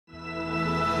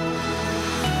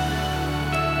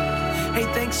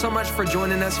Hey, thanks so much for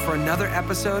joining us for another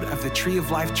episode of the Tree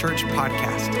of Life Church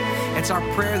podcast. It's our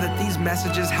prayer that these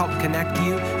messages help connect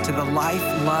you to the life,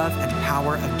 love, and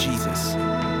power of Jesus.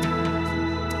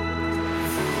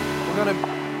 We're going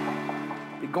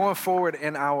to be going forward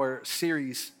in our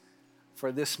series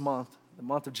for this month, the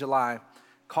month of July,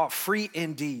 called Free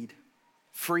Indeed.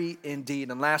 Free Indeed.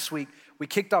 And last week, we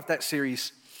kicked off that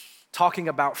series talking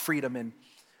about freedom and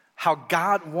how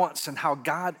God wants and how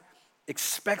God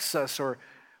expects us, or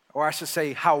I should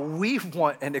say, how we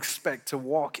want and expect to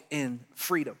walk in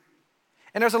freedom.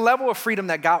 And there's a level of freedom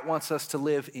that God wants us to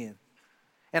live in.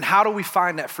 And how do we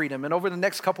find that freedom? And over the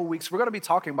next couple of weeks, we're going to be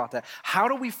talking about that. How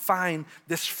do we find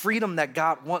this freedom that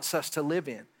God wants us to live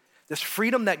in? This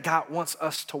freedom that God wants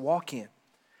us to walk in?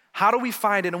 How do we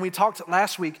find it? And we talked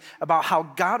last week about how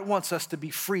God wants us to be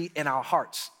free in our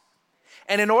hearts.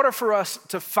 And in order for us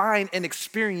to find and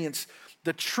experience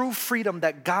the true freedom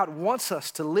that God wants us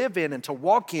to live in and to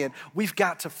walk in, we've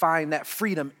got to find that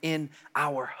freedom in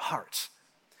our hearts.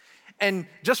 And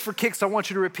just for kicks, I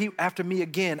want you to repeat after me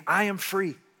again. I am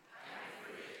free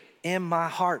in my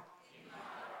heart.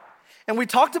 And we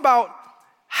talked about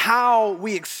how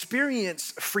we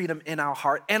experience freedom in our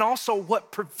heart and also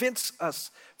what prevents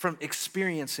us from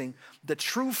experiencing the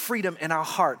true freedom in our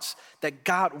hearts that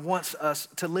God wants us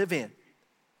to live in.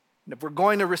 And if we're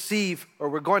going to receive or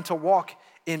we're going to walk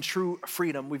in true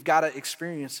freedom, we've got to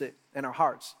experience it in our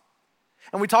hearts.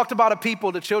 And we talked about a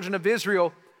people, the children of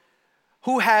Israel,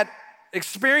 who had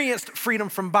experienced freedom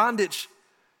from bondage,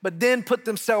 but then put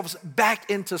themselves back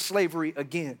into slavery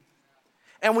again.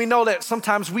 And we know that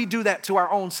sometimes we do that to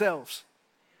our own selves.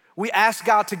 We ask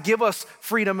God to give us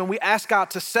freedom and we ask God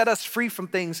to set us free from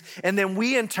things, and then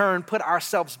we in turn put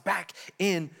ourselves back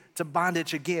into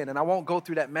bondage again. And I won't go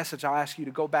through that message. I'll ask you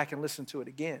to go back and listen to it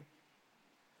again.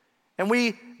 And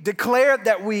we declared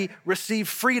that we receive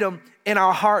freedom in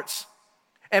our hearts.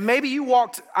 And maybe you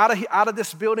walked out of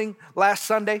this building last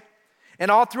Sunday, and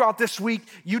all throughout this week,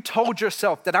 you told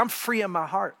yourself that I'm free in my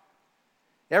heart.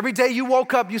 Every day you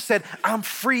woke up, you said, I'm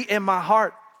free in my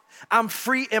heart. I'm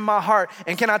free in my heart.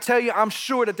 And can I tell you, I'm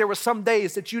sure that there were some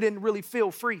days that you didn't really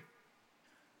feel free.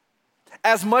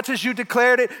 As much as you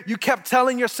declared it, you kept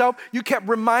telling yourself, you kept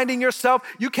reminding yourself,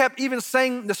 you kept even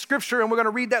saying the scripture, and we're going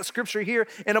to read that scripture here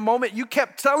in a moment. You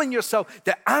kept telling yourself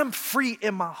that I'm free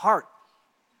in my heart.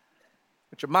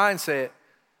 But your mind said,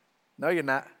 no, you're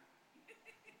not.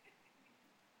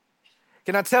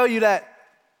 Can I tell you that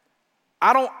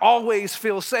I don't always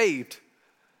feel saved?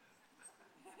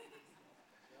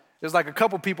 There's like a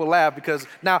couple people laugh because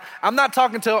now I'm not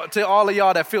talking to all of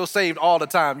y'all that feel saved all the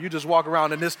time. You just walk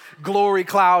around and this glory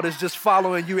cloud is just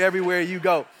following you everywhere you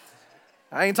go.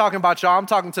 I ain't talking about y'all. I'm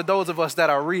talking to those of us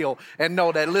that are real and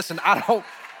know that, listen, I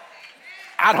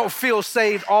don't feel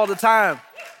saved all the time.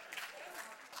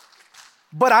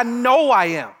 But I know I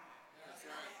am.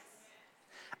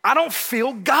 I don't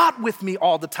feel God with me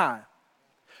all the time.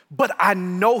 But I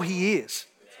know He is.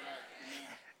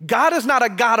 God is not a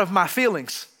God of my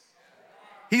feelings.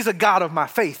 He's a God of my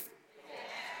faith.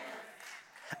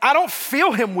 I don't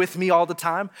feel Him with me all the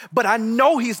time, but I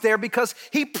know He's there because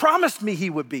He promised me He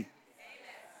would be.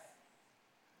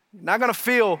 You're not gonna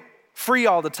feel free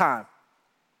all the time,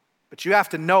 but you have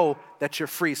to know that you're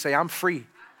free. Say, I'm free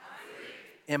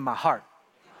in my heart.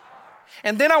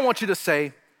 And then I want you to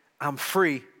say, I'm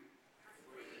free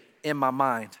in my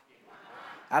mind.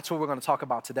 That's what we're gonna talk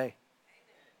about today.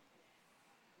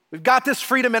 We've got this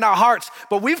freedom in our hearts,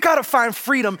 but we've got to find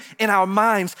freedom in our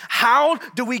minds. How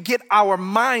do we get our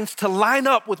minds to line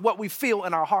up with what we feel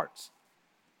in our hearts?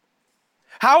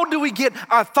 How do we get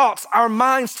our thoughts, our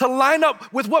minds to line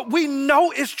up with what we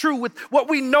know is true, with what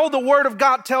we know the Word of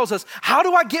God tells us? How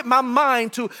do I get my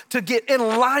mind to get in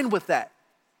line with that?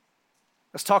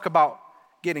 Let's talk about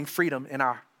getting freedom in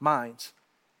our minds.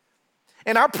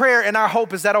 And our prayer and our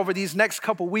hope is that over these next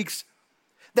couple weeks,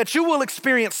 that you will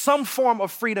experience some form of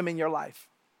freedom in your life.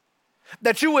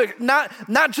 That you would not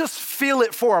just feel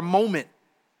it for a moment,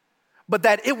 but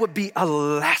that it would be a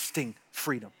lasting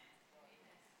freedom.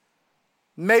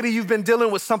 Maybe you've been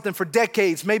dealing with something for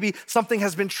decades. Maybe something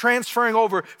has been transferring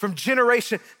over from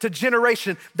generation to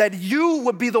generation, that you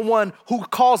would be the one who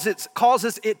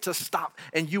causes it to stop,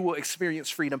 and you will experience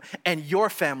freedom, and your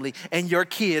family and your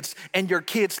kids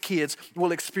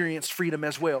will experience freedom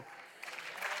as well.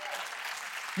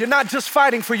 You're not just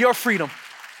fighting for your freedom,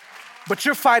 but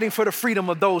you're fighting for the freedom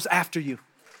of those after you.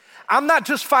 I'm not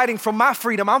just fighting for my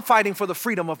freedom, I'm fighting for the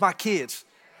freedom of my kids.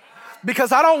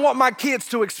 because I don't want my kids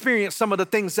to experience some of the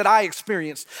things that I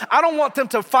experienced. I don't want them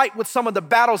to fight with some of the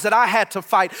battles that I had to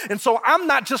fight. And so I'm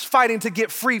not just fighting to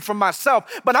get free from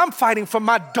myself, but I'm fighting for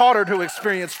my daughter to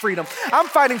experience freedom. I'm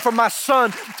fighting for my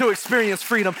son to experience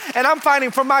freedom. And I'm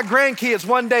fighting for my grandkids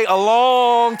one day, a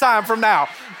long time from now.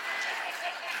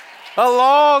 A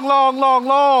long, long, long,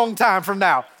 long time from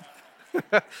now.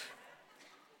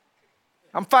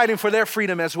 I'm fighting for their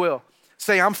freedom as well.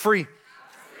 Say, I'm free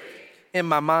in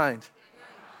my mind.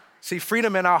 See,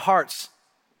 freedom in our hearts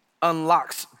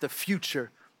unlocks the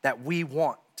future that we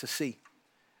want to see.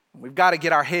 We've got to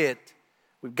get our head,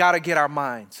 we've got to get our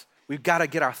minds, we've got to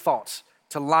get our thoughts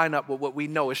to line up with what we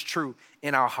know is true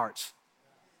in our hearts.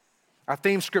 Our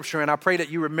theme scripture, and I pray that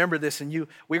you remember this, and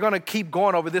we're going to keep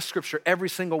going over this scripture every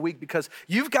single week because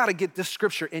you've got to get this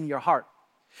scripture in your heart.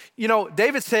 You know,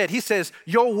 David said, he says,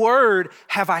 your word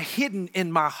have I hidden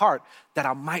in my heart that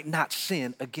I might not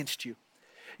sin against you.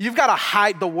 You've got to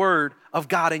hide the word of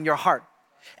God in your heart.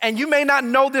 And you may not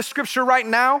know this scripture right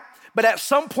now, but at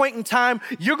some point in time,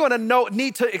 you're going to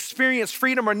need to experience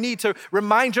freedom or need to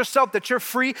remind yourself that you're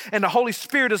free, and the Holy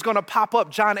Spirit is going to pop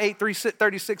up John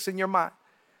 8:36 in your mind.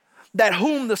 That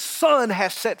whom the Son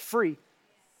has set free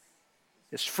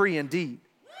is free indeed.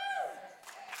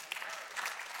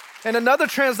 And another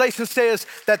translation says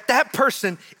that that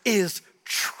person is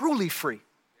truly free.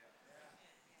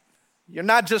 You're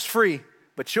not just free,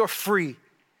 but you're free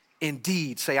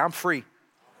indeed. Say, I'm free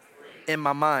in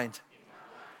my mind.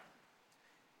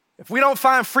 If we don't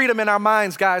find freedom in our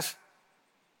minds, guys,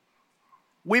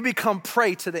 we become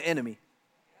prey to the enemy.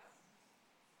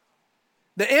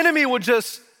 The enemy will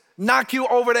just knock you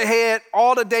over the head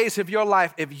all the days of your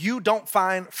life if you don't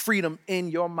find freedom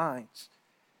in your minds.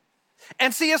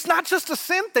 And see, it's not just a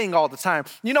sin thing all the time.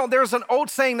 You know, there's an old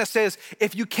saying that says,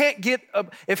 if he can't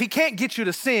get you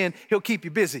to sin, he'll keep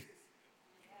you busy.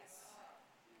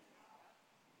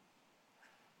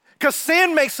 Because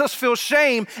sin makes us feel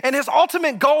shame, and his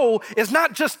ultimate goal is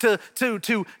not just to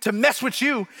mess with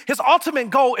you. His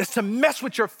ultimate goal is to mess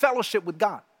with your fellowship with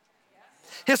God.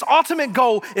 His ultimate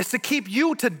goal is to keep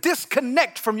you to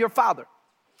disconnect from your Father.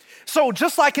 So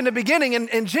just like in the beginning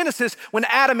in Genesis, when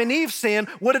Adam and Eve sinned,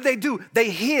 what did they do? They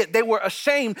hid. They were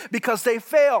ashamed because they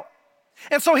fell.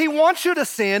 And so he wants you to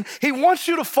sin. He wants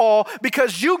you to fall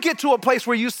because you get to a place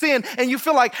where you sin and you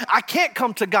feel like, I can't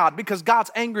come to God because God's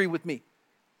angry with me.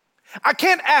 I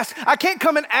can't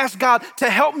come and ask God to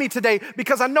help me today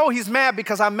because I know he's mad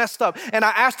because I messed up and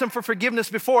I asked him for forgiveness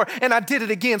before and I did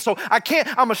it again. So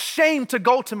I'm ashamed to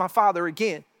go to my Father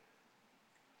again.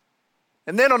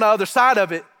 And then on the other side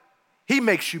of it, he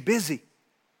makes you busy.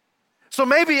 So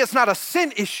maybe it's not a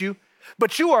sin issue,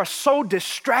 but you are so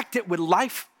distracted with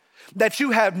life that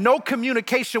you have no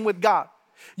communication with God.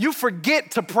 You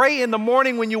forget to pray in the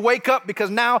morning when you wake up because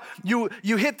now you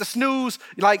hit the snooze.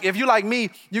 Like if you like me,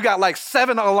 you got like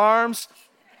 7 alarms.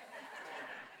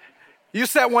 You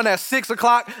set one at 6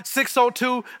 o'clock,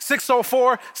 6:02,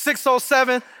 6:04,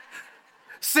 6:07,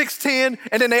 6:10,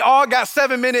 and then they all got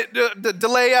 7-minute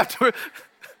delay after.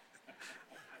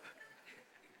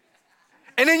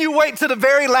 And then you wait to the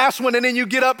very last one, and then you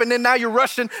get up, and then now you're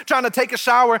rushing, trying to take a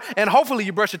shower, and hopefully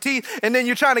you brush your teeth, and then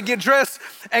you're trying to get dressed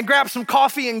and grab some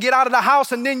coffee and get out of the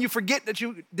house, and then you forget that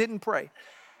you didn't pray.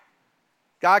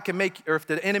 God can make, or if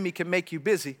the enemy can make you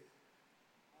busy,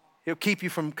 he'll keep you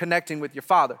from connecting with your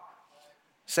Father.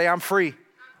 Say, I'm free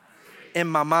in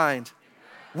my mind.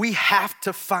 We have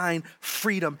to find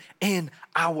freedom in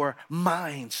our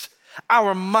minds.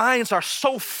 Our minds are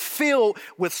so filled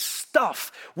with stuff,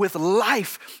 with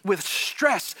life, with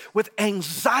stress, with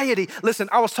anxiety. Listen,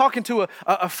 I was talking to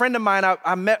a friend of mine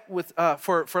I met with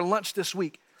for lunch this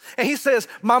week. And he says,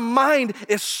 my mind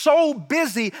is so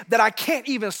busy that I can't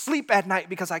even sleep at night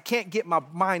because I can't get my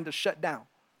mind to shut down.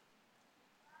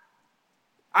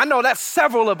 I know that's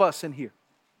several of us in here.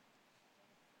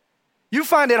 You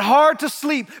find it hard to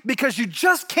sleep because you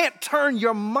just can't turn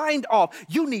your mind off.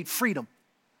 You need freedom.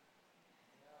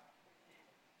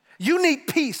 You need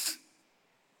peace.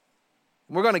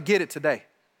 We're going to get it today.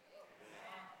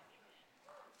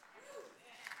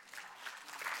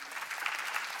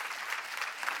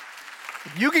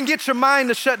 If you can get your mind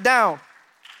to shut down,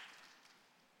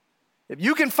 if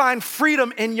you can find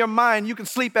freedom in your mind, you can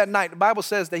sleep at night. The Bible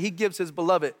says that he gives his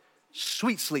beloved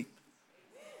sweet sleep.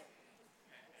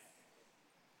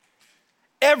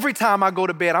 Every time I go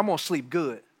to bed, I'm going to sleep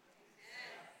good.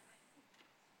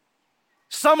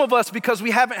 Some of us, because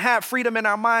we haven't had freedom in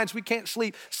our minds, we can't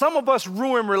sleep. Some of us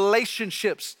ruin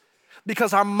relationships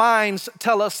because our minds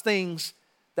tell us things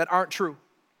that aren't true.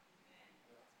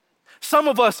 Some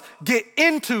of us get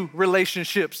into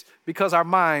relationships because our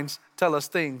minds tell us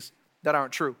things that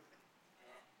aren't true.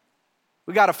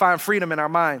 We got to find freedom in our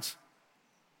minds.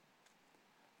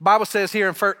 The Bible says here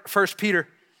in 1 Peter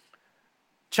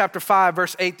chapter 5,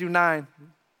 verse 8 through 9,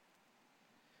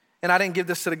 and I didn't give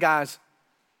this to the guys,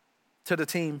 to the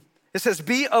team. It says,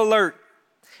 be alert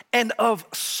and of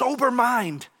sober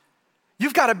mind.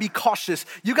 You've got to be cautious.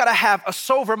 You got to have a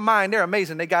sober mind. They're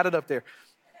amazing. They got it up there.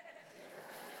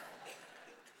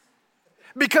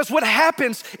 Because what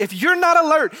happens if you're not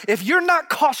alert, if you're not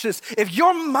cautious, if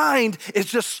your mind is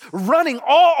just running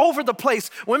all over the place.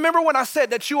 Remember when I said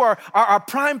that you are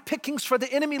prime pickings for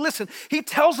the enemy? Listen, he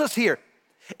tells us here,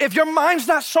 if your mind's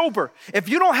not sober, if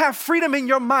you don't have freedom in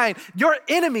your mind, your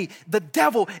enemy, the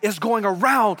devil, is going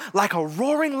around like a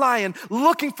roaring lion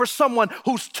looking for someone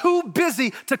who's too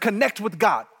busy to connect with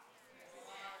God.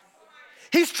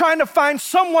 He's trying to find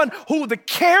someone who the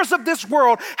cares of this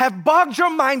world have bogged your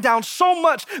mind down so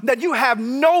much that you have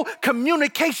no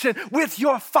communication with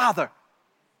your Father.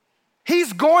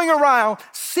 He's going around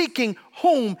seeking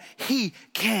whom he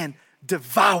can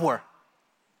devour.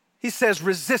 He says,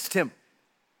 resist him,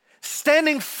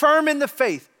 standing firm in the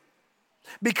faith,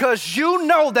 because you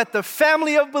know that the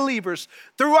family of believers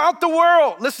throughout the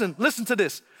world, listen to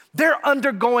this, they're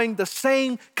undergoing the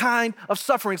same kind of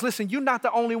sufferings. Listen, you're not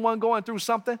the only one going through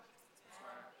something.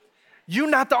 You're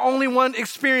not the only one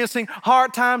experiencing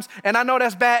hard times. And I know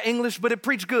that's bad English, but it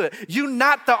preached good. You're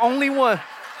not the only one.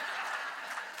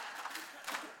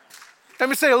 Let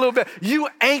me say a little bit. You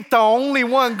ain't the only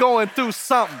one going through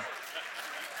something.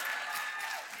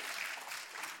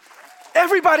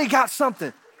 Everybody got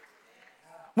something.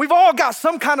 We've all got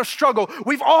some kind of struggle.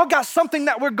 We've all got something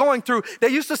that we're going through. They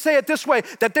used to say it this way,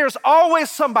 that there's always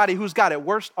somebody who's got it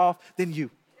worse off than you.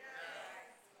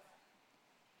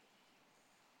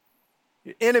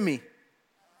 Your enemy,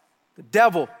 the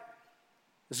devil,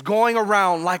 is going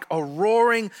around like a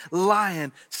roaring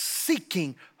lion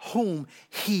seeking whom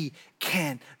he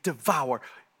can devour.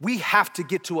 We have to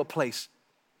get to a place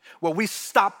where we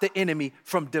stop the enemy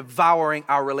from devouring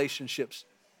our relationships,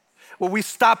 where we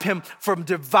stop him from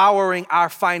devouring our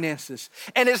finances.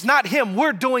 And it's not him,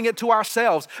 we're doing it to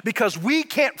ourselves because we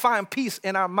can't find peace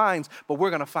in our minds, but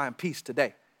we're gonna find peace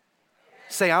today.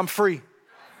 Say, I'm free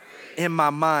in my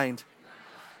mind.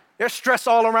 There's stress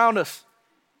all around us.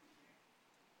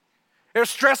 There's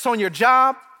stress on your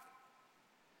job.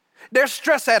 There's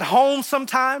stress at home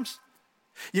sometimes.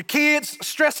 Your kids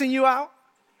stressing you out.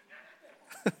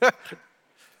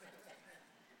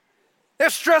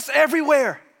 There's stress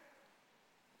everywhere.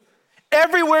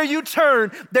 Everywhere you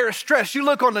turn, there's stress. You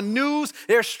look on the news,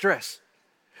 there's stress.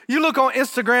 You look on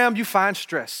Instagram, you find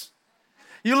stress.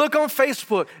 You look on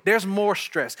Facebook, there's more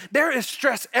stress. There is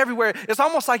stress everywhere. It's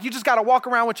almost like you just got to walk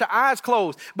around with your eyes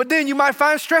closed, but then you might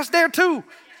find stress there too.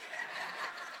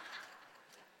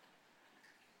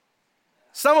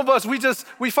 Some of us,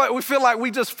 we feel like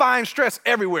we just find stress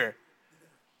everywhere.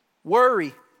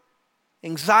 Worry,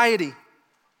 anxiety,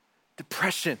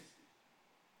 depression.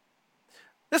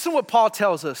 Listen what Paul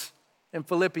tells us in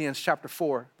Philippians chapter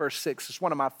 4, verse 6. It's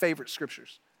one of my favorite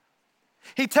scriptures.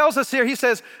 He tells us here, he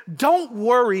says, don't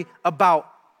worry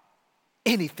about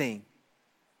anything.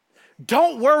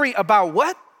 Don't worry about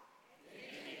what?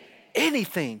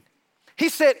 Anything. He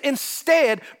said,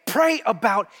 instead, pray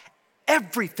about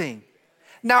everything.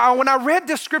 Now, when I read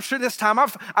this scripture this time,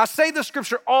 I say this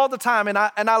scripture all the time, and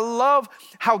I love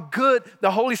how good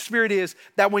the Holy Spirit is,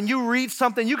 that when you read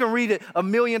something, you can read it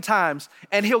 1,000,000 times,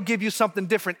 and he'll give you something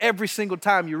different every single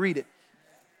time you read it.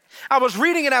 I was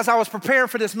reading it as I was preparing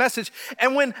for this message,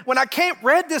 and when I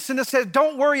read this and it said,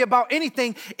 don't worry about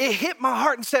anything, it hit my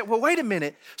heart and said, well, wait a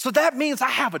minute, so that means I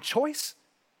have a choice?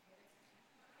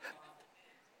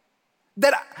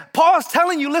 That Paul's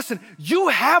telling you, listen, you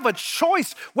have a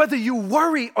choice whether you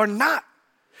worry or not.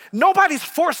 Nobody's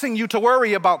forcing you to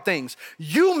worry about things.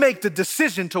 You make the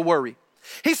decision to worry.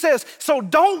 He says, so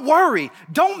don't worry.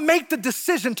 Don't make the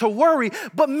decision to worry,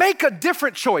 but make a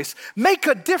different choice. Make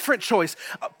a different choice.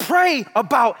 Pray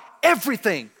about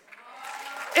everything.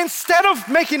 Instead of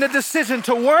making a decision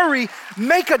to worry,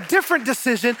 make a different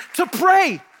decision to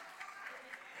pray.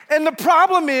 And the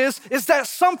problem is that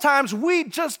sometimes we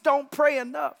just don't pray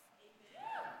enough.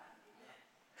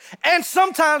 And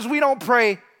sometimes we don't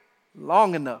pray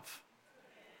long enough.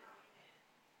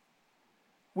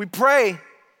 We pray,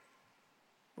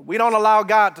 but we don't allow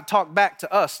God to talk back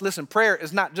to us. Listen, prayer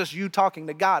is not just you talking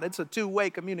to God. It's a two-way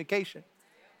communication.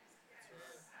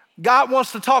 God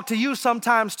wants to talk to you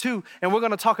sometimes too, and we're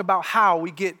going to talk about how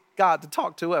we get God to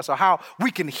talk to us, or how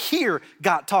we can hear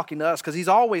God talking to us, because he's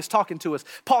always talking to us.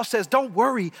 Paul says, don't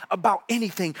worry about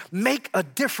anything. Make a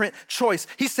different choice.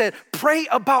 He said, pray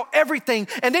about everything.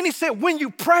 And then he said, when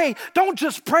you pray, don't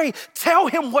just pray. Tell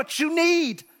him what you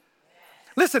need.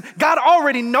 Listen, God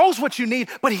already knows what you need,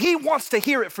 but he wants to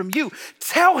hear it from you.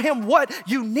 Tell him what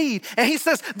you need. And he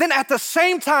says, then at the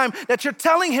same time that you're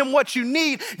telling him what you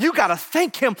need, you got to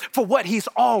thank him for what he's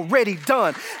already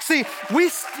done. See,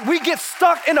 we get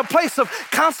stuck in a place of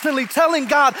constantly telling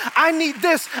God, I need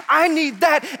this, I need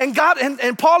that. And God,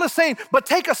 and Paul is saying, but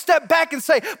take a step back and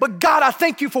say, but God, I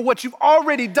thank you for what you've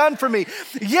already done for me.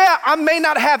 Yeah, I may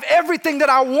not have everything that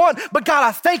I want, but God,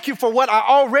 I thank you for what I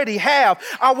already have.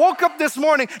 I woke up this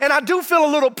morning and I do feel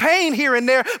a little pain here and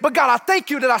there, but God, I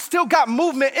thank you that I still got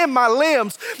movement in my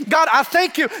limbs. God, I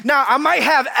thank you. Now, I might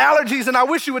have allergies and I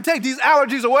wish you would take these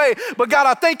allergies away, but God,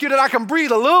 I thank you that I can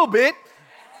breathe a little bit.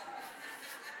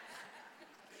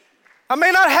 I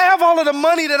may not have all of the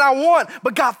money that I want,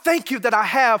 but God, thank you that I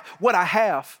have what I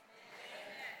have.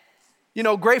 You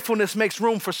know, gratefulness makes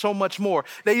room for so much more.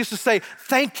 They used to say,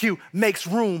 thank you makes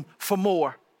room for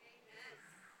more.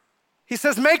 He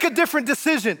says, make a different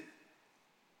decision.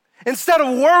 Instead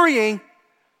of worrying,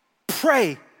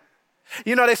 pray.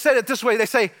 You know, they said it this way. They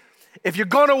say, if you're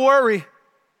going to worry,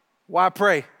 why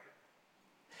pray?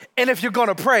 And if you're going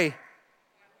to pray,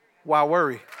 why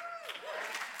worry?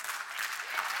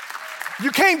 You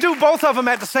can't do both of them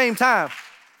at the same time.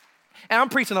 And I'm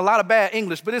preaching a lot of bad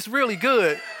English, but it's really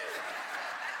good.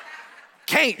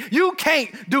 You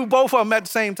can't do both of them at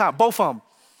the same time. Both of them.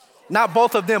 Not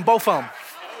both of them, both of them.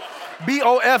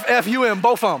 BOFFUM,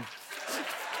 both of them.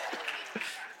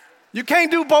 You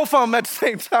can't do both of them at the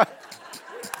same time.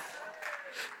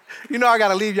 You know I got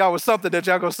to leave y'all with something that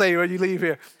y'all going to say when you leave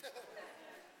here.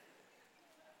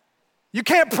 You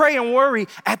can't pray and worry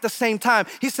at the same time.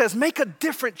 He says, make a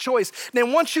different choice.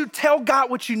 Then once you tell God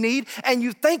what you need and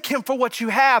you thank him for what you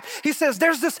have, he says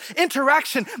there's this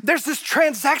interaction, there's this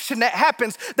transaction that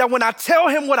happens that when I tell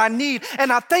him what I need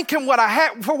and I thank him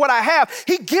for what I have,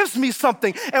 he gives me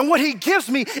something. And what he gives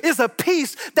me is a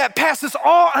peace that passes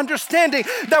all understanding,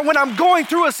 that when I'm going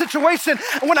through a situation,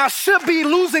 when I should be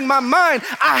losing my mind,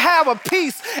 I have a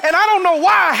peace. And I don't know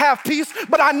why I have peace,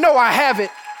 but I know I have it.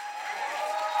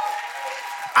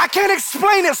 I can't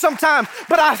explain it sometimes,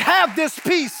 but I have this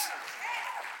peace.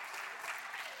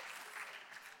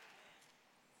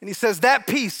 And he says that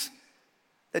peace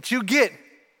that you get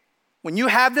when you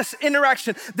have this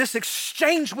interaction, this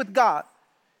exchange with God,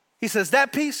 he says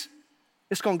that peace,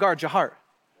 it's going to guard your heart.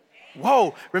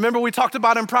 Whoa, remember we talked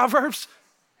about in Proverbs?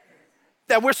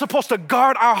 That we're supposed to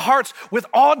guard our hearts with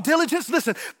all diligence.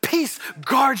 Listen, peace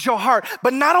guards your heart.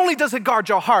 But not only does it guard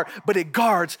your heart, but it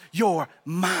guards your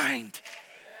mind.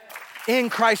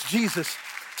 In Christ Jesus.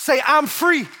 Say, I'm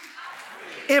free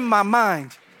in my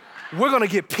mind. We're going to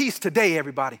get peace today,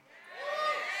 everybody.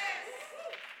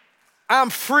 I'm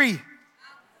free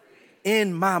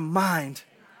in my mind.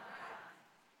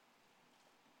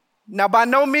 Now, by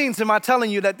no means am I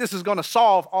telling you that this is going to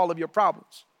solve all of your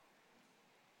problems.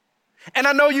 And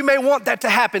I know you may want that to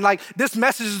happen. Like this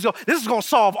message is going to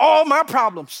solve all my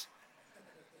problems.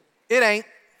 It ain't.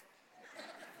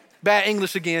 Bad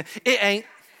English again. It ain't.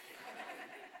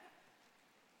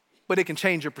 But it can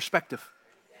change your perspective.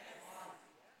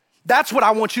 That's what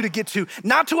I want you to get to.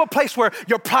 Not to a place where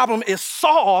your problem is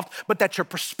solved, but that your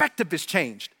perspective is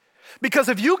changed. Because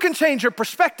if you can change your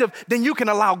perspective, then you can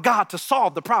allow God to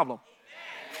solve the problem.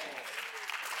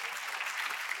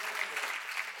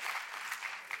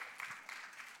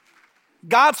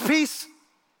 God's peace,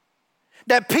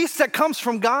 that peace that comes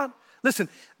from God, listen,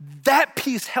 that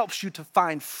peace helps you to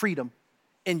find freedom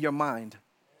in your mind.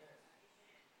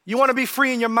 You want to be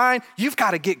free in your mind? You've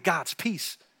got to get God's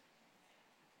peace.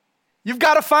 You've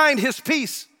got to find his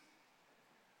peace.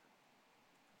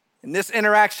 And this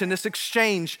interaction, this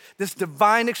exchange, this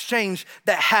divine exchange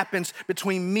that happens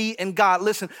between me and God.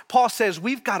 Listen, Paul says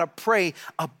we've got to pray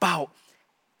about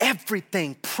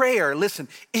everything. Prayer, listen,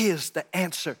 is the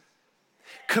answer.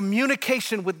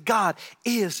 Communication with God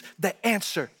is the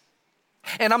answer.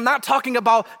 And I'm not talking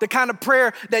about the kind of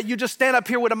prayer that you just stand up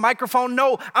here with a microphone.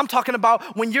 No, I'm talking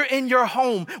about when you're in your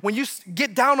home, when you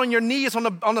get down on your knees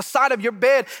on the side of your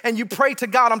bed and you pray to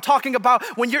God. I'm talking about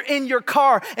when you're in your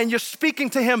car and you're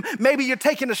speaking to him. Maybe you're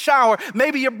taking a shower.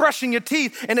 Maybe you're brushing your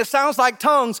teeth and it sounds like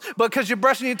tongues because you're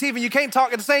brushing your teeth and you can't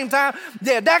talk at the same time.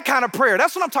 Yeah, that kind of prayer.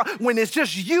 That's what I'm talking. When it's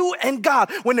just you and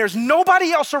God, when there's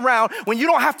nobody else around, when you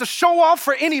don't have to show off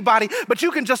for anybody, but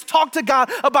you can just talk to God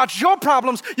about your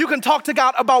problems. You can talk to to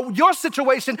God about your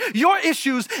situation, your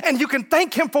issues, and you can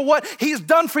thank him for what he's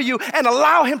done for you and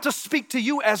allow him to speak to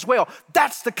you as well.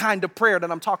 That's the kind of prayer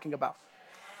that I'm talking about.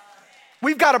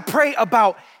 We've got to pray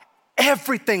about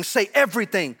everything. Say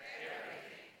everything.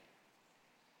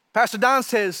 Pastor Don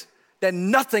says that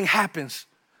nothing happens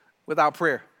without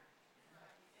prayer.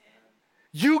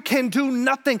 You can do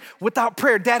nothing without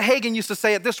prayer. Dad Hagin used to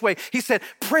say it this way. He said,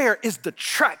 prayer is the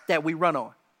track that we run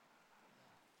on.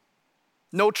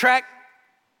 No track,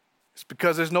 it's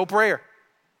because there's no prayer.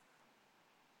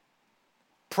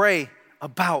 Pray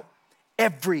about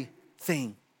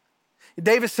everything.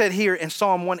 David said here in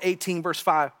Psalm 118, verse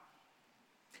 5,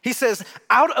 he says,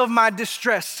 out of my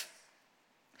distress,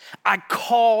 I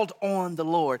called on the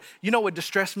Lord. You know what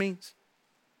distress means?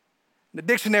 In the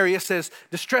dictionary, it says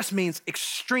distress means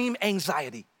extreme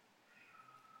anxiety.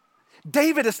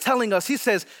 David is telling us, he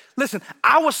says, listen,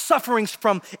 I was suffering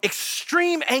from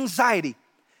extreme anxiety.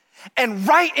 And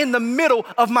right in the middle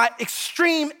of my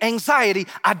extreme anxiety,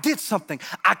 I did something.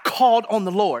 I called on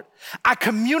the Lord. I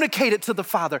communicated to the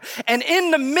Father. And in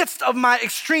the midst of my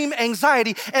extreme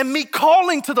anxiety and me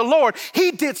calling to the Lord, he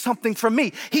did something for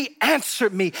me. He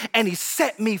answered me and he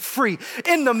set me free.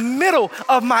 In the middle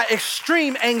of my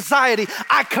extreme anxiety,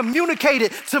 I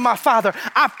communicated to my Father.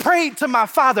 I prayed to my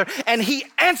Father and he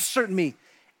answered me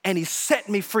and he set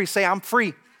me free. Say, I'm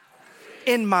free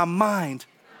in my mind.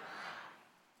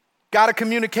 Got to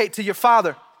communicate to your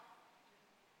Father.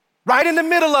 Right in the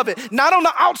middle of it. Not on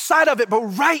the outside of it, but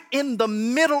right in the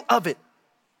middle of it.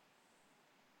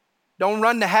 Don't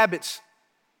run to habits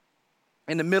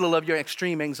in the middle of your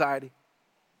extreme anxiety.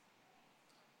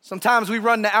 Sometimes we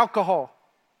run to alcohol.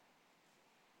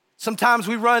 Sometimes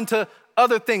we run to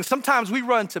other things. Sometimes we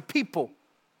run to people.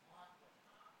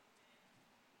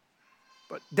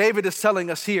 But David is telling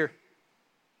us here,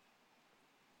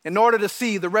 in order to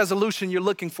see the resolution you're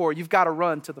looking for, you've got to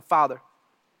run to the Father.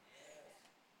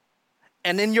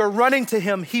 And in your running to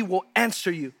him, he will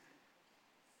answer you.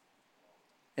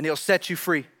 And he'll set you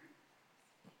free.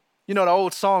 You know, the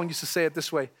old song used to say it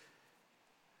this way.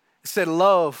 It said,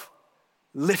 love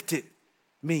lifted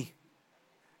me.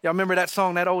 Y'all remember that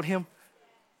song, that old hymn?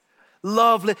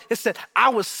 Love, it said, I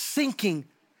was sinking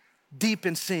deep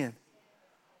in sin,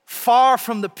 far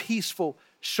from the peaceful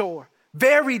shore.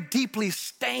 Very deeply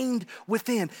stained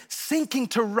within, sinking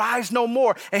to rise no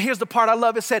more. And here's the part I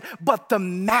love. It said, but the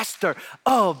master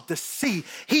of the sea,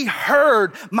 he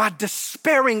heard my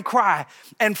despairing cry,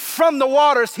 and from the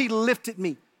waters he lifted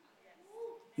me.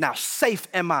 Now safe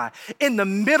am I. In the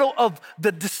middle of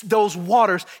those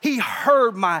waters, he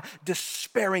heard my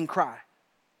despairing cry,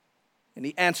 and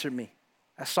he answered me.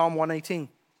 That's Psalm 118.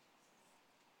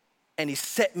 And he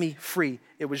set me free.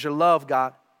 It was your love,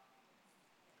 God,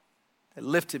 that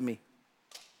lifted me.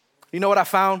 You know what I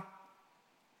found?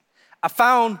 I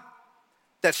found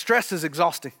that stress is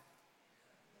exhausting.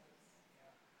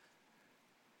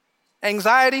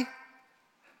 Anxiety,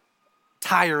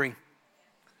 tiring.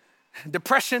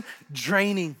 Depression,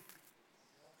 draining.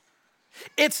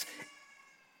 It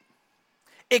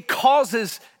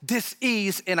causes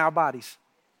dis-ease in our bodies.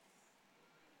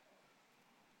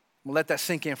 I'm gonna let that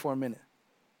sink in for a minute.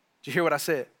 Did you hear what I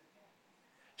said?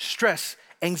 Stress,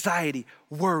 anxiety,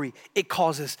 worry, it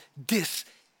causes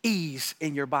dis-ease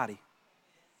in your body.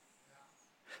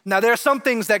 Now, there are some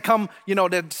things that come,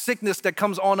 the sickness that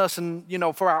comes on us and,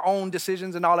 for our own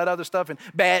decisions and all that other stuff and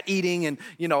bad eating and,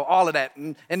 all of that.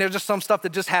 And there's just some stuff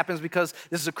that just happens because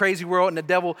this is a crazy world and the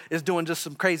devil is doing just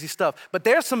some crazy stuff. But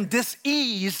there's some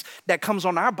dis-ease that comes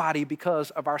on our body because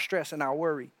of our stress and our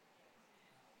worry.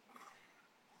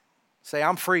 Say,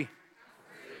 I'm free.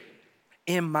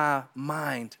 In my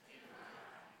mind.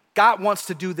 God wants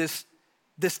to do this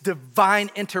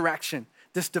divine interaction,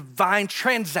 this divine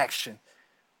transaction,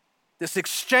 this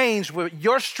exchange with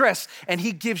your stress, and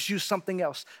he gives you something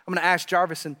else. I'm gonna ask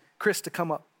Jarvis and Chris to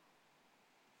come up.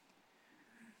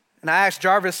 And I asked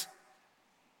Jarvis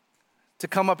to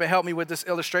come up and help me with this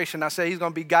illustration. I said he's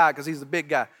gonna be God because he's the big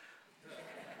guy.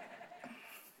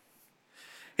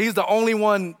 He's the only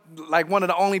one, like one of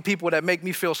the only people that make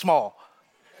me feel small.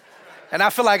 And I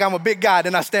feel like I'm a big guy,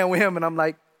 then I stand with him and I'm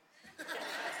like.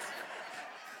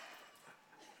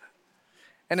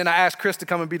 And then I asked Chris to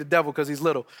come and be the devil because he's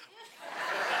little.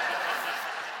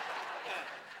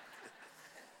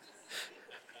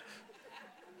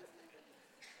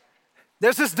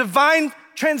 There's this divine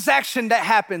transaction that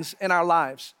happens in our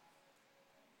lives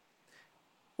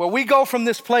where we go from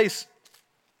this place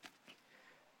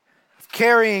of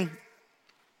carrying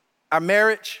our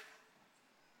marriage.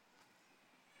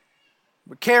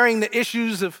 We're carrying the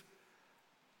issues of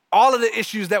all of the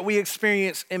issues that we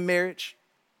experience in marriage.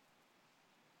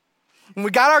 And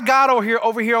we got our God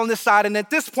over here on this side. And at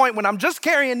this point, when I'm just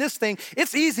carrying this thing,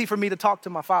 it's easy for me to talk to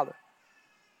my Father.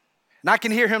 And I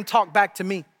can hear him talk back to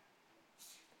me.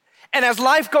 And as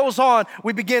life goes on,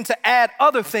 we begin to add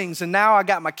other things. And now I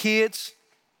got my kids.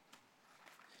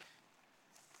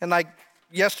 And like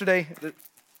yesterday,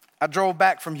 I drove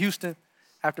back from Houston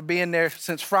after being there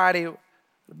since Friday,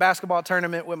 the basketball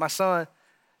tournament with my son.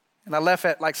 And I left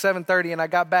at like 7:30 and I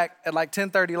got back at like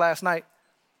 10:30 last night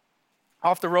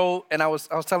off the road. And I was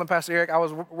telling Pastor Eric, I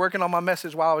was working on my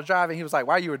message while I was driving. He was like,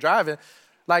 "Why you were driving?"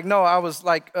 Like, no, I was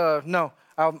like, no,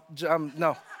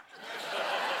 no.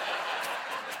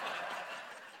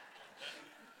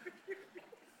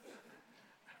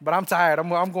 But I'm tired.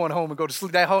 I'm going home and go to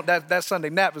sleep. That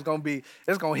Sunday nap is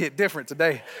gonna hit different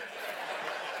today.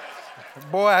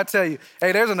 Boy, I tell you,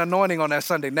 hey, there's an anointing on that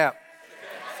Sunday nap.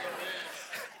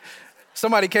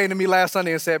 Somebody came to me last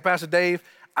Sunday and said, "Pastor Dave,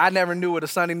 I never knew what a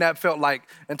Sunday nap felt like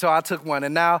until I took one,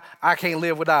 and now I can't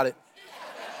live without it."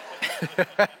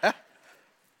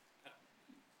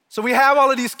 So we have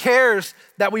all of these cares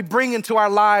that we bring into our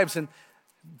lives, and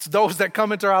it's those that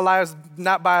come into our lives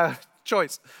not by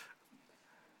choice.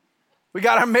 We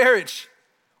got our marriage,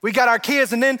 we got our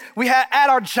kids, and then we add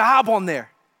our job on there.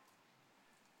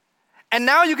 And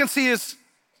now you can see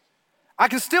I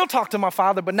can still talk to my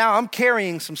Father, but now I'm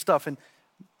carrying some stuff. And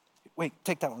wait,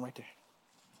 take that one right there.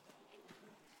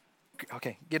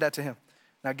 Okay, give that to him.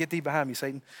 Now get thee behind me,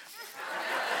 Satan.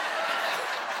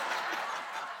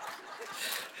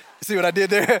 See what I did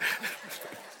there?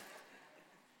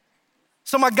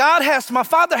 So my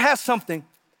Father has something,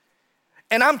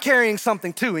 and I'm carrying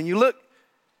something too. And you look,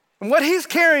 and what he's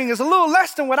carrying is a little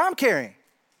less than what I'm carrying.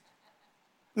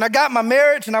 And I got my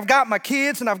marriage, and I've got my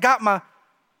kids, and I've got my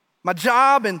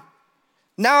job, and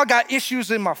now I got issues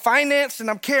in my finance,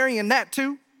 and I'm carrying that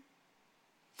too.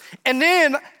 And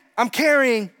then I'm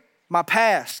carrying my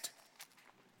past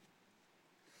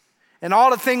and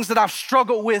all the things that I've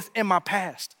struggled with in my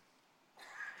past.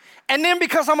 And then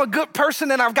because I'm a good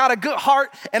person and I've got a good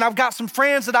heart and I've got some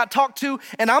friends that I talk to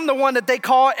and I'm the one that they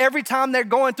call every time they're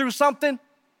going through something.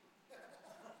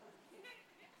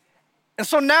 And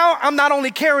so now I'm not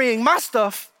only carrying my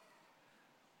stuff,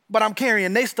 but I'm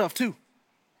carrying their stuff too.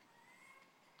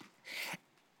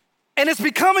 And it's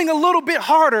becoming a little bit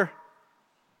harder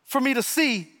for me to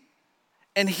see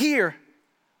and hear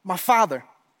my Father.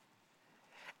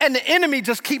 And the enemy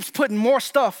just keeps putting more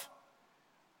stuff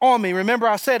on me. Remember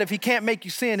I said if he can't make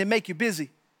you sin, he'll make you busy.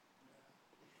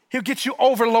 He'll get you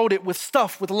overloaded with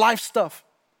stuff, with life stuff.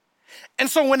 And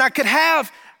so when I could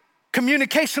have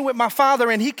communication with my Father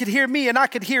and he could hear me and I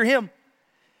could hear him,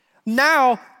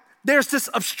 now there's this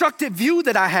obstructed view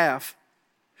that I have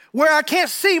where I can't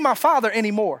see my Father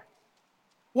anymore.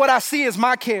 What I see is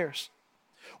my cares.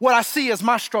 What I see is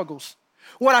my struggles.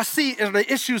 What I see are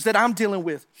the issues that I'm dealing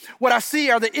with. What I see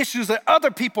are the issues that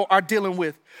other people are dealing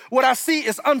with. What I see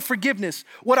is unforgiveness.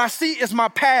 What I see is my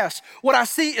past. What I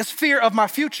see is fear of my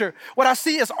future. What I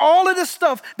see is all of this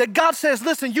stuff that God says,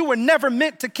 listen, you were never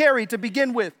meant to carry to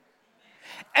begin with.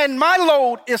 And my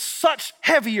load is such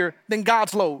heavier than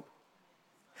God's load.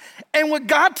 And what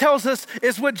God tells us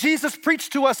is what Jesus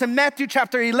preached to us in Matthew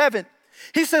chapter 11.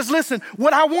 He says, listen,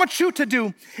 what I want you to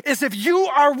do is if you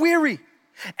are weary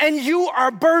and you are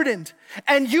burdened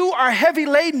and you are heavy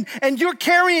laden and you're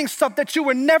carrying stuff that you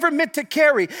were never meant to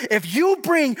carry, if you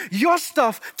bring your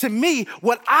stuff to me,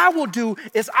 what I will do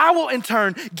is I will in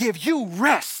turn give you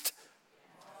rest.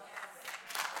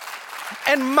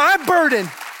 And my burden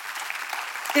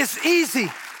is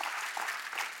easy.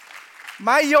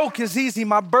 My yoke is easy.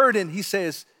 My burden, he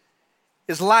says,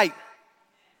 is light.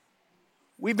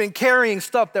 We've been carrying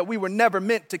stuff that we were never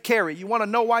meant to carry. You want to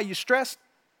know why you're stressed?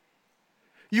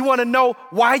 You want to know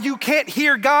why you can't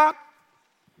hear God?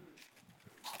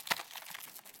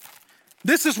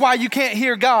 This is why you can't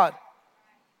hear God.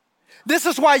 This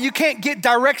is why you can't get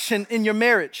direction in your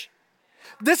marriage.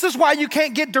 This is why you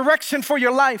can't get direction for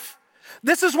your life.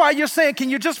 This is why you're saying, can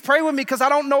you just pray with me because I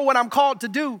don't know what I'm called to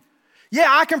do? Yeah,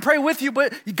 I can pray with you,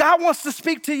 but God wants to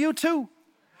speak to you too.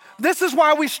 This is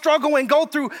why we struggle and go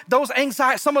through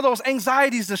some of those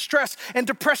anxieties and stress and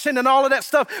depression and all of that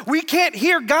stuff. We can't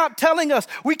hear God telling us.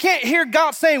 We can't hear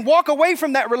God saying, walk away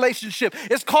from that relationship.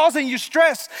 It's causing you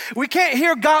stress. We can't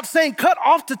hear God saying, cut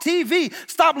off the TV.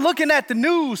 Stop looking at the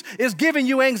news. It's giving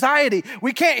you anxiety.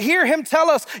 We can't hear him tell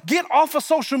us, get off of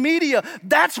social media.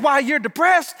 That's why you're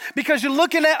depressed, because you're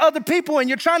looking at other people and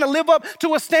you're trying to live up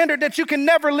to a standard that you can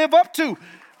never live up to.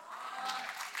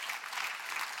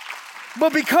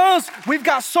 But because we've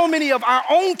got so many of our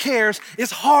own cares,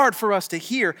 it's hard for us to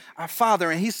hear our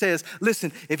Father. And he says,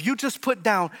 listen, if you just put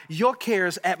down your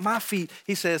cares at my feet,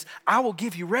 he says, I will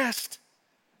give you rest.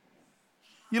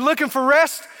 You looking for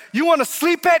rest? You want to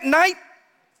sleep at night?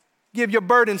 Give your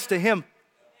burdens to him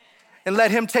and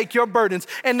let him take your burdens.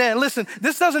 And then listen,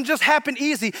 this doesn't just happen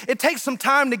easy. It takes some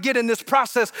time to get in this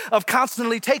process of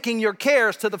constantly taking your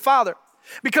cares to the Father.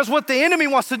 Because what the enemy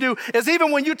wants to do is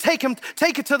even when you take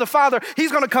it to the Father,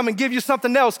 he's going to come and give you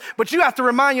something else. But you have to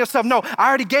remind yourself, no, I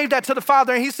already gave that to the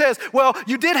Father. And he says, well,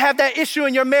 you did have that issue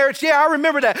in your marriage. Yeah, I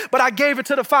remember that, but I gave it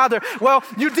to the Father. Well,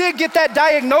 you did get that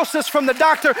diagnosis from the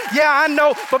doctor. Yeah, I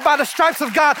know, but by the stripes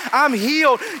of God, I'm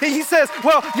healed. And he says,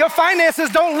 well, your finances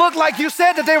don't look like you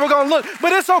said that they were going to look,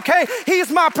 but it's okay.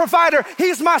 He's my provider.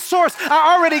 He's my source.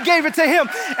 I already gave it to him.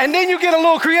 And then you get a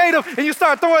little creative and you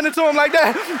start throwing it to him like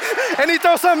that. And he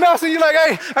throws something else and you're like,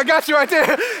 hey, I got you right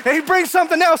there. And he brings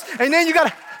something else and then you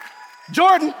got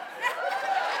Jordan.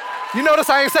 You notice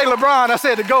I ain't say LeBron, I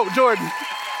said the GOAT, Jordan.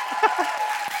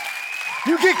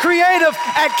 You get creative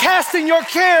at casting your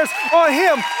cares on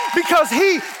him because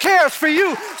he cares for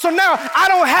you. So now I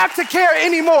don't have to care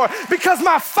anymore because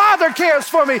my Father cares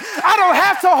for me. I don't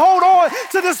have to hold on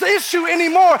to this issue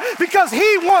anymore because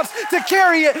he wants to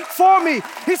carry it for me.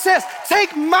 He says,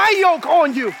 take my yoke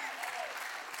on you.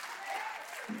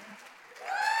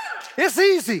 It's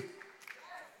easy. Amen.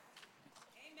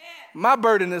 My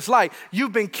burden is light.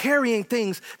 You've been carrying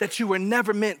things that you were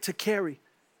never meant to carry.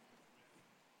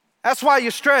 That's why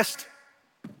you're stressed.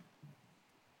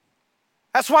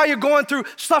 That's why you're going through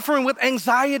suffering with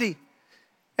anxiety.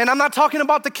 And I'm not talking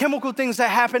about the chemical things that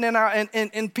happen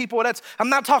in people. I'm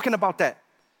not talking about that.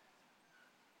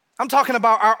 I'm talking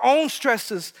about our own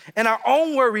stresses and our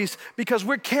own worries because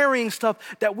we're carrying stuff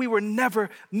that we were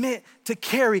never meant to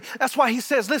carry. That's why he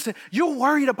says, listen, you're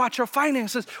worried about your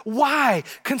finances. Why?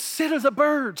 Consider the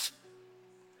birds.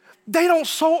 They don't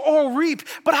sow or reap,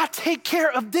 but I take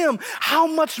care of them. How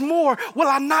much more will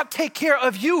I not take care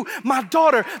of you, my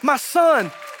daughter, my son?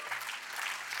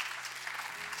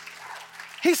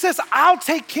 He says, I'll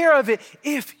take care of it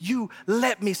if you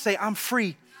let me. Say, I'm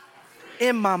free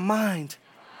in my mind.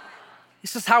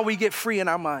 This is how we get free in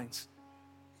our minds.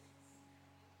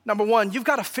 Number one, you've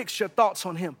got to fix your thoughts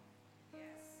on him.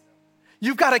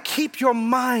 You've got to keep your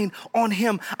mind on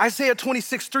him. Isaiah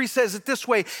 26:3 says it this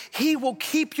way, he will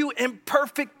keep you in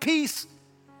perfect peace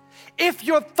if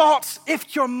your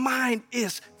mind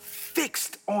is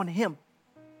fixed on him.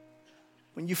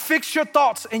 When you fix your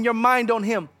thoughts and your mind on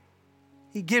him,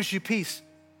 he gives you peace.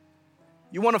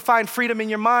 You want to find freedom in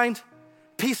your mind,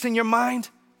 peace in your mind?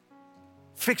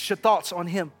 Fix your thoughts on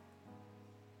him.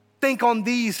 Think on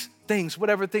these things,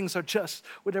 whatever things are just,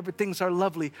 whatever things are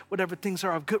lovely, whatever things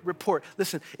are of good report.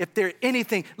 Listen, if there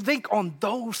anything, think on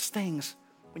those things.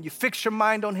 When you fix your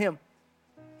mind on him,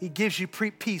 he gives you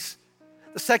peace.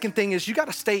 The second thing is you got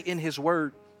to stay in his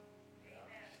word.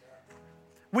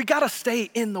 We got to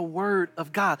stay in the word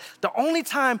of God. The only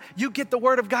time you get the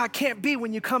word of God can't be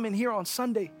when you come in here on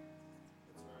Sunday.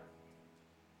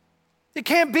 It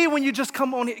can't be when you just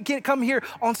come here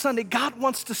on Sunday. God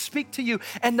wants to speak to you,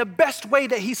 and the best way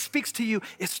that he speaks to you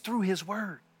is through his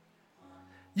word.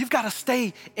 You've got to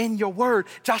stay in your word.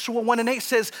 Joshua 1:8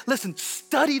 says, listen,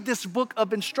 study this book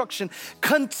of instruction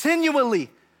continually,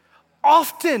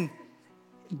 often,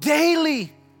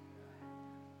 daily.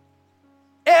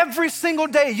 Every single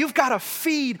day, you've got to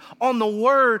feed on the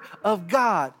word of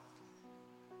God.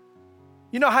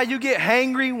 You know how you get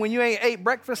hangry when you ain't ate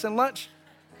breakfast and lunch?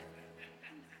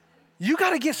 You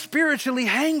got to get spiritually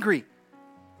hangry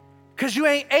because you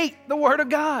ain't ate the word of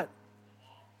God.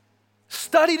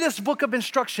 Study this book of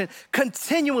instruction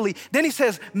continually. Then he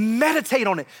says, meditate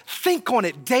on it, think on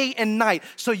it day and night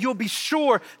so you'll be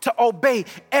sure to obey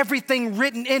everything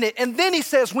written in it. And then he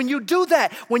says, when you do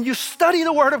that, when you study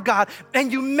the word of God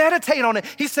and you meditate on it,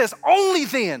 he says, only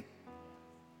then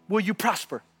will you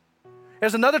prosper.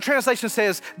 There's another translation that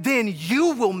says, then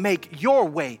you will make your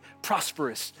way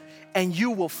prosperous. And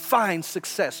you will find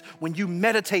success when you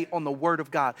meditate on the word of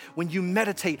God, when you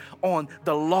meditate on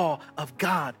the law of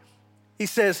God. He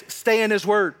says, stay in his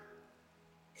word.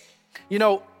 You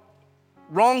know,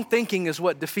 wrong thinking is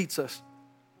what defeats us.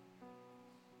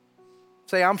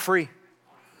 Say, I'm free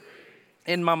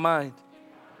in my mind.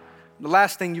 The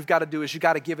last thing you've got to do is you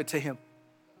got to give it to him.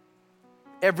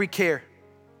 Every care,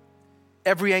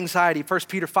 every anxiety, 1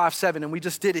 Peter 5:7, and we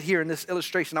just did it here in this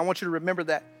illustration. I want you to remember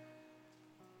that.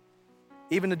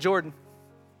 Even to Jordan.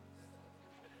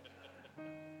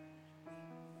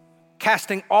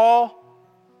 Casting all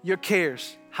your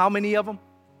cares. How many of them?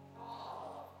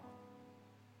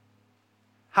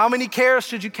 How many cares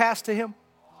should you cast to him?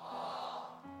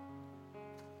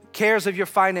 Cares of your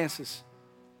finances.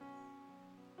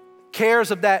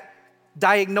 Cares of that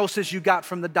diagnosis you got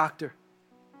from the doctor.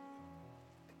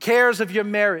 Cares of your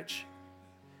marriage.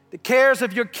 The cares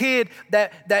of your kid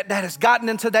that has gotten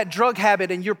into that drug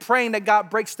habit and you're praying that God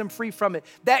breaks them free from it.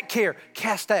 That care,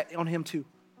 cast that on him too.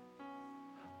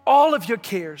 All of your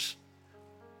cares,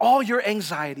 all your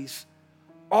anxieties,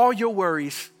 all your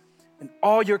worries, and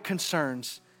all your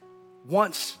concerns,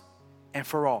 once and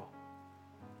for all,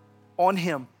 on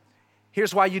him.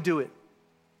 Here's why you do it.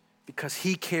 Because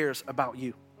he cares about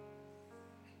you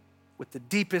with the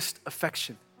deepest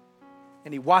affection.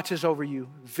 And he watches over you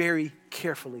very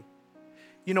carefully.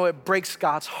 You know, it breaks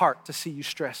God's heart to see you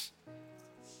stress.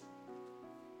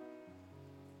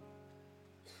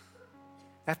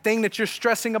 That thing that you're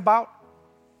stressing about,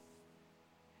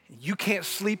 you can't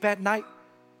sleep at night,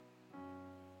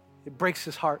 it breaks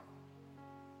his heart.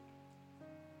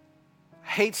 I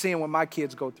hate seeing when my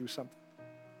kids go through something.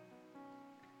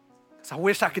 Because I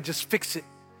wish I could just fix it.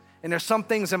 And there's some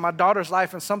things in my daughter's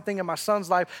life and something in my son's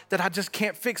life that I just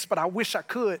can't fix, but I wish I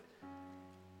could.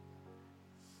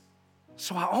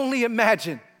 So I only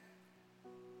imagine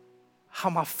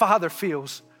how my father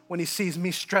feels when he sees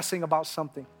me stressing about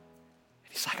something.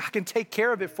 He's like, I can take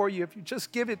care of it for you if you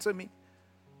just give it to me.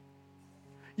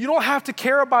 You don't have to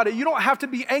care about it. You don't have to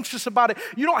be anxious about it.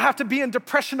 You don't have to be in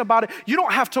depression about it. You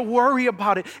don't have to worry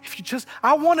about it. If you just,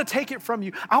 I want to take it from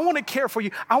you. I want to care for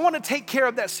you. I want to take care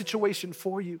of that situation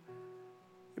for you.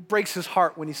 It breaks his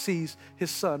heart when he sees his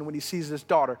son, when he sees his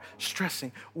daughter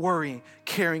stressing, worrying,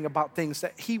 caring about things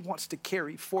that he wants to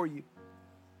carry for you.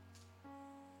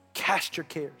 Cast your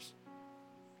cares.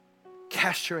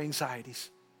 Cast your anxieties.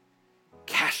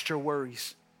 Cast your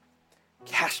worries.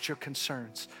 Cast your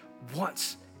concerns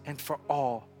once and for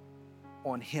all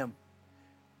on him.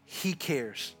 He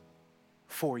cares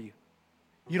for you.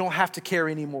 You don't have to care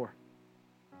anymore.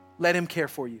 Let him care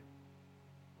for you.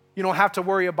 You don't have to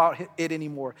worry about it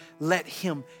anymore. Let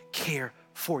him care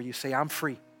for you. Say, I'm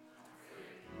free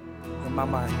in my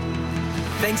mind.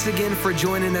 Thanks again for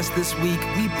joining us this week.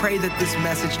 We pray that this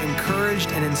message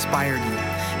encouraged and inspired you.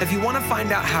 If you want to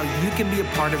find out how you can be a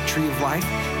part of Tree of Life,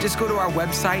 just go to our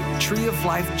website,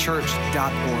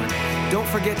 treeoflifechurch.org. Don't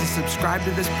forget to subscribe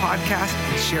to this podcast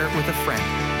and share it with a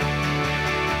friend.